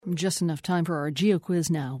Just enough time for our Geo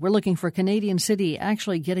Quiz now. We're looking for a Canadian city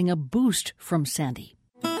actually getting a boost from Sandy.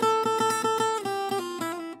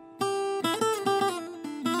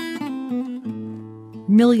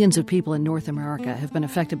 Millions of people in North America have been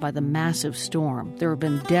affected by the massive storm. There have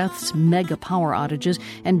been deaths, mega power outages,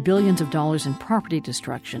 and billions of dollars in property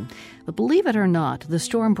destruction. But believe it or not, the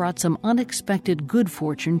storm brought some unexpected good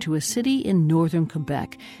fortune to a city in Northern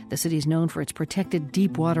Quebec. The city is known for its protected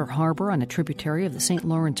deep-water harbor on a tributary of the St.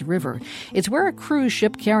 Lawrence River. It's where a cruise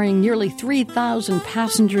ship carrying nearly 3,000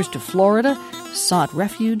 passengers to Florida sought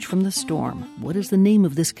refuge from the storm. What is the name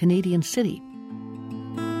of this Canadian city?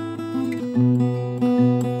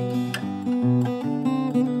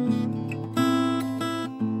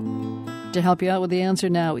 To help you out with the answer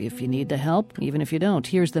now, if you need the help, even if you don't,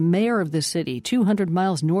 here's the mayor of this city, 200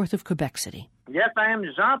 miles north of Quebec City. Yes, I am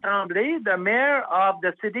Jean Tremblay, the mayor of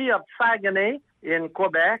the city of Saguenay in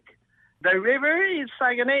Quebec. The river is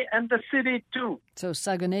Saguenay and the city too. So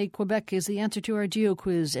Saguenay, Quebec is the answer to our Geo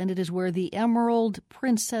Quiz, and it is where the Emerald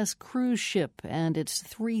Princess cruise ship and its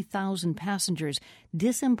 3,000 passengers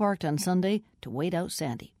disembarked on Sunday to wait out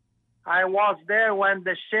Sandy. I was there when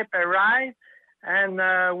the ship arrived,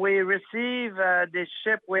 and we received this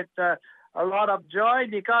ship with a lot of joy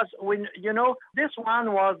because, this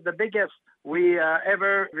one was the biggest we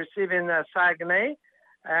ever received in Saguenay.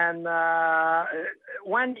 And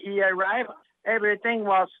when he arrived, everything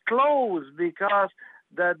was closed because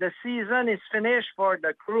the season is finished for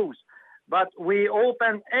the cruise. But we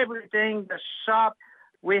opened everything, the shop.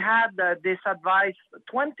 We had this advice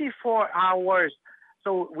 24 hours.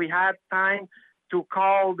 So we had time to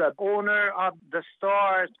call the owner of the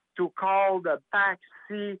store, to call the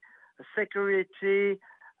taxi, security,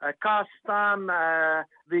 custom,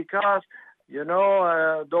 because,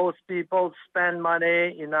 those people spend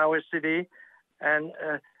money in our city. And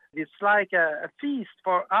it's like a feast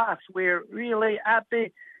for us. We're really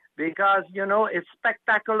happy because, it's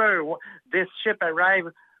spectacular. This ship arrived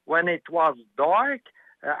when it was dark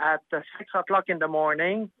at 6 o'clock in the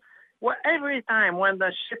morning. Well, every time when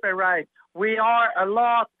the ship arrived, we are a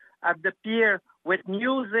lot at the pier with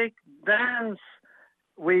music, dance.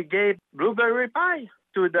 We gave blueberry pie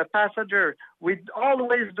to the passenger. We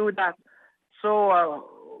always do that. So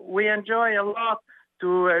we enjoy a lot to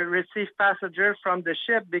receive passengers from the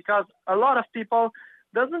ship because a lot of people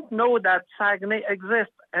doesn't know that Saguenay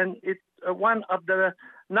exists, and it's one of the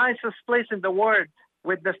nicest places in the world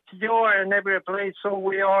with the fjord and every place. So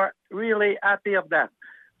we are really happy of that.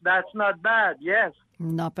 That's not bad, yes.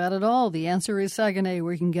 Not bad at all. The answer is Saguenay,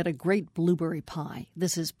 where you can get a great blueberry pie.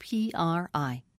 This is PRI.